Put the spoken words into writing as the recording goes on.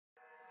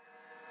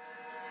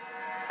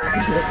За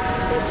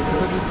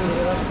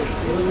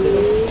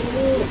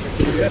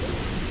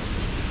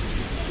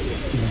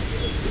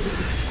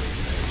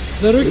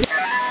руки.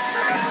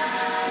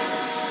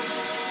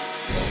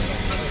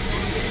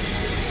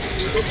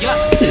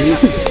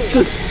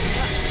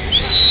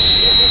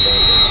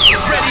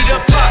 Ready to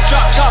pop,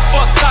 drop top,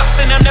 fuck cops,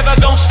 and I'm never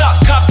gon' stop.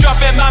 Cop drop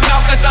in my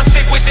mouth, cause I'm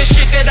sick with the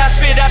shit that I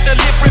spit out the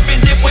lip, rip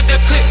and dip with the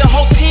clip. The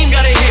whole team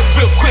gotta hit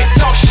real quick.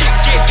 Talk shit,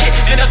 get hit,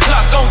 and the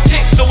clock gon'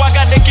 tick. So I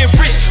gotta get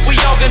rich, we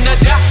all gonna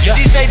die.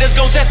 These haters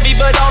gon' test me,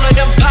 but all of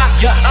them pop.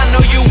 I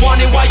know you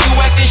want it, why you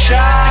acting shy?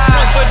 This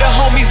one's for the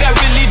homies that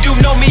really do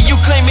know me. You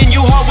claiming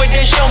you hard, well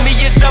then show me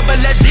it's double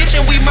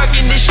addiction. We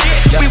murking this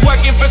shit, we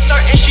working for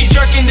certain, she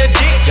jerking the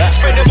dick.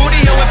 Spread the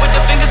booty on and put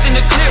the fingers in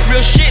the clip.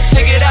 Real shit,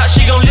 take it out,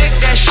 she gon' lick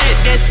that shit.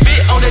 Then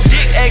spit on the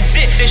dick,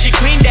 exit. Then she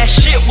clean that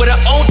shit with her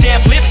own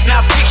damn lips.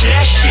 Now picture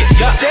that shit.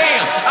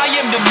 Damn, I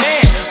am the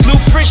man.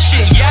 Blueprint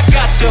shit, yeah, I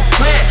got the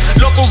plan.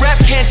 Local rap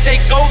can't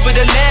take over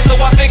the land, so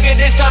I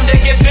figured it's time to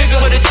get bigger.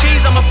 For the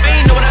cheese, I'm a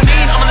fiend, know what I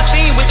mean? I'm on the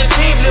scene with the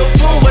team, Lil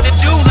Pooh, what to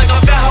do? Like a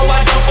fat hoe,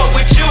 I don't fuck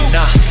with you.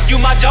 Nah, you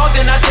my dog,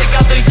 then I take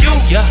out the you.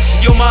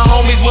 You my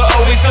homies will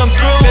always come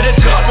through. Better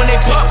talk when they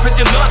buck, press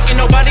your luck, and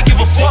nobody give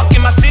a fuck.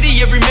 In my city,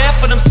 every man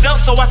for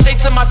themselves, so I say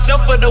to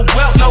myself for the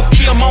wealth. Low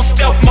key, I'm on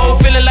stealth mode,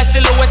 feeling like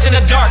silhouettes in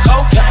the dark, ho.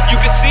 You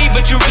can see,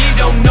 but you really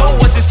don't know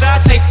what's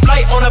inside. Take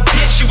flight on a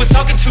bitch, she was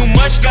talking too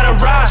much, gotta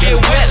ride. Get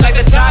wet like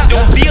the tide,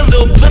 don't be a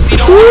little pussy,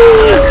 don't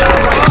slide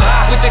right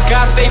by. With the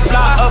guys, they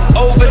fly up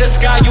over the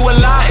sky, you a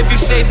lie if you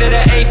say that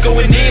I ain't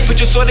going in.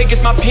 Put your sword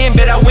against my pen,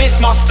 bet I win.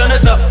 Small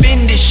stunners up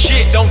in this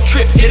shit, don't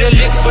trip. Hit a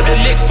lick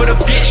for the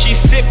bitch, she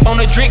sip on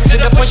a drink to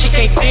the point she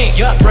can't think.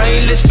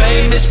 Brainless,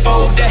 famous,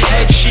 fold the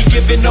head, she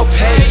giving no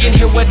pay. And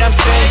hear what I'm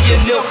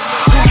saying, look,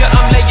 who ya,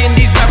 I'm laying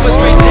these rappers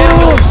straight down.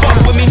 Don't fuck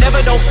with me,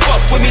 never don't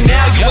fuck with me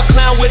now. You a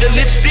clown with a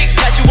lipstick,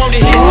 got you on the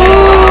hit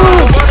list.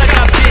 The world, I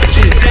got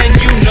bitches, and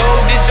you know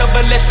this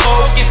double let's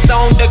focus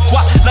on the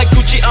guap. Like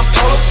Gucci, I'm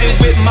posting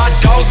with my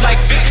dogs like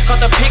Vic.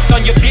 Caught the pick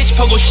on your bitch,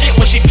 pogo shit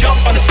when she jump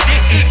on the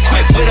stick.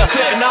 Equipped with a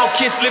clip, and I don't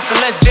kiss lips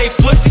unless they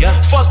pussy.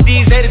 Fuck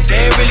these haters,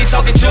 they ain't really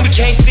talking to me.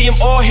 Can't see them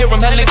or hear them,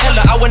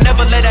 hella. I would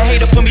never let a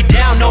hater put me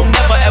down, no,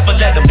 never ever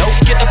let them.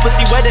 Get the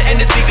pussy wetter and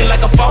it's leaking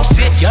like a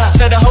faucet.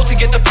 Tell the hoe to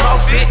get the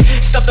profit,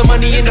 stuff the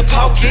money in the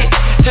pocket.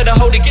 Tell the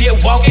hoe to get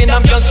walking,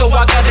 I'm young so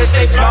I gotta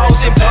stay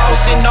flossing.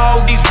 Bossing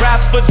all these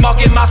rappers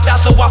mocking my style,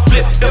 so I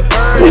flip the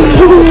bird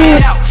and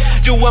get out.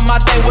 Doing my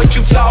thing, what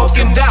you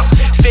talking about?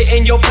 Stay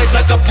in your place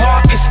like a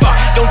parking spot.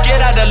 Don't get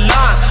out of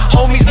line.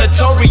 Homies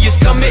notorious,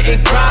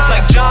 committing crimes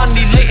like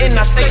Johnny Layton.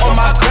 I stay on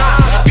my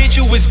grind. Beat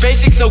you is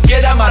basic, so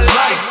get out my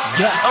life.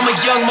 I'm a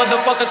young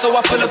motherfucker, so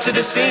I pull up to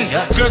the scene.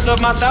 Girls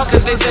love my style,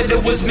 cause they said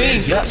it was me.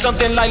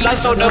 Something like life,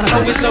 so the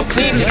flow is so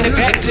clean. Take it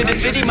back to the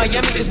city,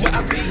 Miami is where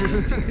I be.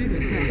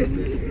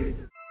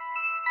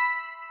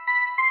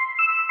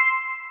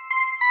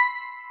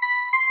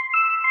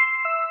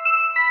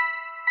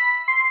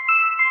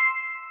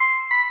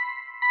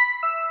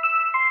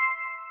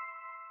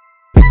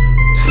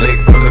 Slick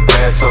full of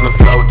bass on the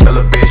floor, tell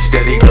a bitch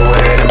that he go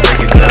ahead and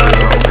break it down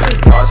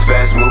low. Pause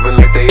fast moving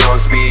like they on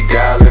speed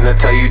dial, and I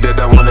tell you that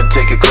I wanna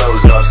take your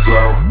clothes off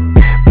slow.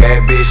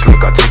 Bad bitch,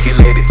 look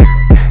articulated.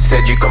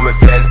 Said you coming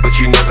fast, but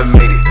you never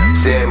made it.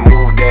 Said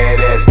move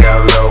that ass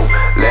down low.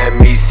 Let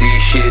me see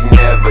shit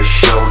never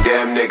shown.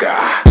 Damn nigga,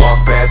 walk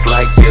past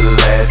like your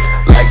last.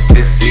 Like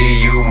to see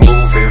you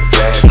moving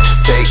fast.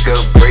 Take a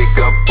break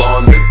up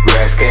on the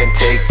grass. Can't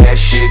take that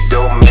shit,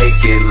 don't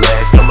make it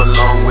last. Come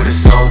along with a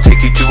song,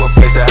 take you to a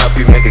place to help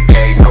you make a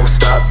cake. No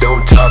stop,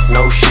 don't talk,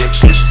 no shit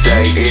to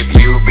say. If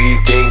you be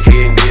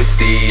thinking this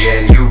the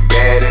end, you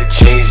better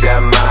change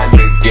that mind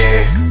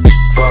again.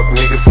 Fuck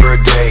nigga for a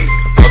day,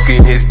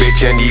 fucking his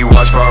bitch and he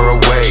watch far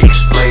away.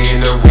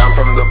 Playing around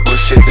from the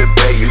bush to the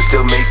bay. You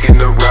still making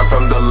a run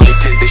from the lake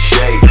to the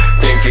shade.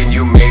 Thinking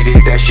you made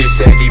it, that shit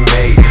said he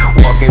made.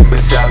 Walking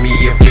beside me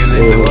and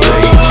feeling the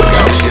blaze.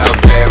 Got a down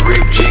bad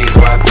ripped jeans,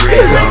 white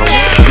grizz on.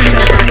 She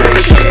never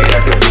made shit, I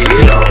could be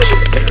it on.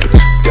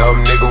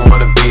 Dumb nigga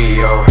wanna be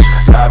on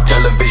live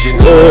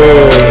television.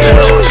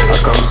 I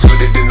come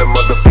suited in the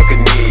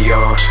motherfucking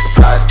neon.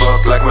 Fly as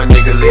fuck like my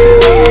nigga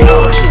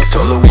Leon.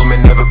 Told a woman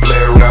never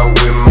play around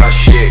with my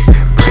shit.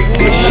 Break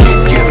this shit,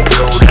 get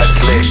thrown, that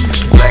slick.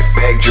 Black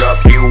bag drop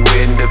you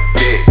in the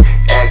pit.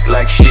 Act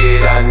like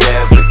shit I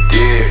never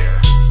did.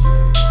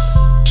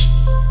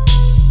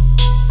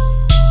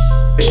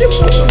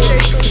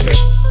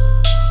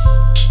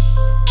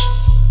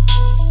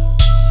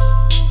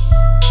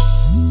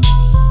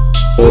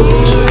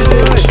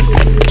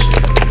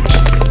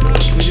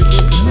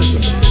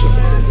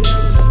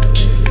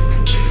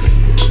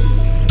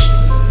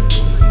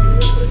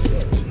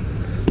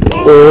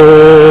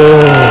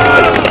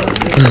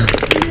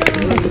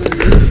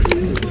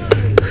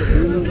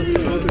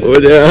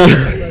 Бля.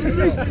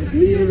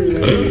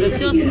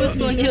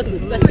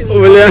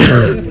 Бля.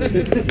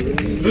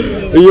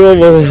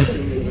 Ёбаный.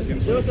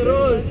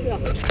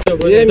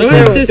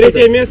 Давай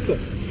третье место.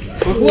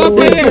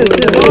 Похлопаем.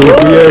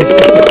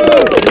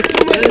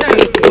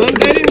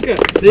 Мандаринка.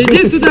 Ты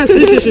иди сюда,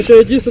 слышишь,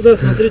 еще иди сюда,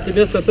 смотри,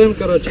 тебе сатен,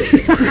 короче.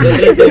 За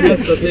третье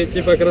место, ты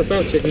типа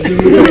красавчик.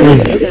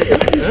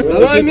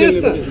 Второе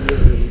место.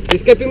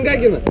 Из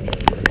Копенгагена.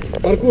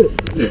 Паркур.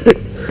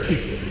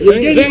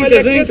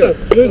 Женька.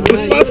 Плюс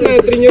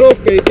бесплатная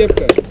тренировка и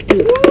кепка.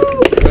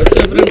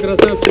 Вообще, прям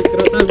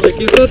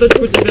красавчик. И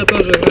соточку тебе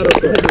тоже на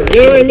руку.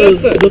 Первое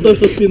место. За то,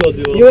 что спину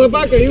отбивал.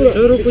 Елабака, Юра.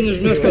 Чего руку не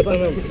жмешь,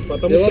 пацанам?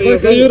 Потому что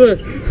Елабака, Юра.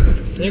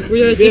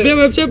 Нихуя, тебе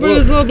вообще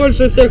повезло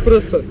больше всех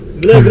просто.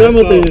 Бля,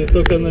 грамоты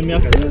только на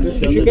мягком.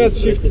 Сертификат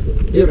shift.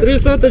 И 3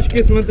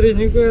 соточки, смотри,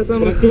 нихуя,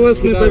 самый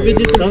классный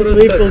победитель Там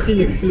твои просто.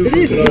 полтинник.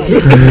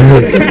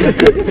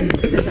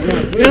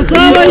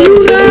 Красава,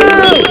 Юра!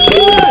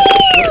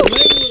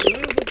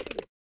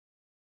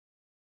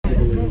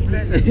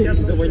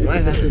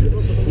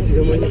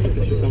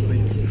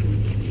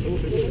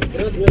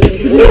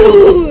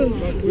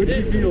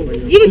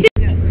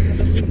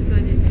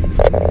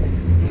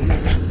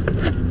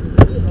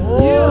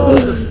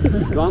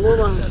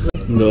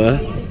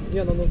 Да.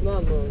 Не, ну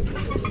нужна,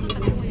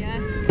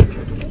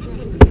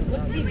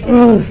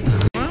 но...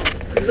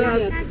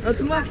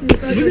 Отмах не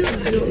так.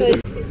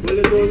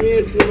 Смотри, ты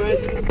умеешь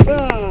снимать.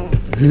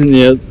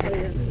 Нет.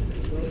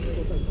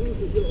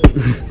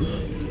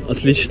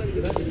 Отлично.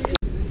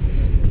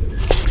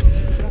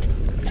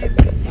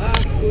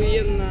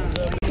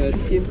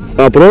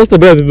 А просто,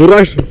 блядь, ты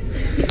дурак, что?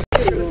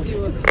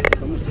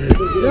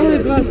 Давай,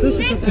 два,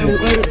 слышишь, что я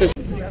ударю.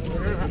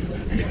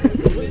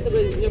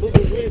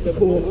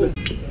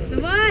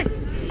 Давай!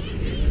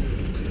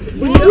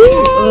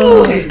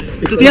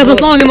 Что-то я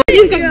заснул, не могу.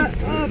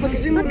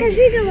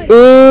 Покажи давай!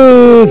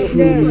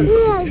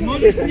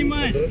 Можешь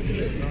снимать?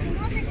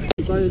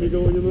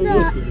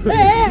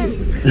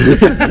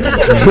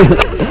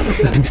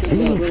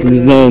 Не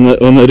знаю,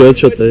 он орет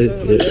что-то.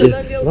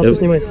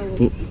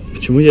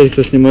 Почему я их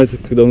снимаю,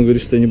 когда он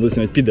говорит, что я не буду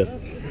снимать? Пидор.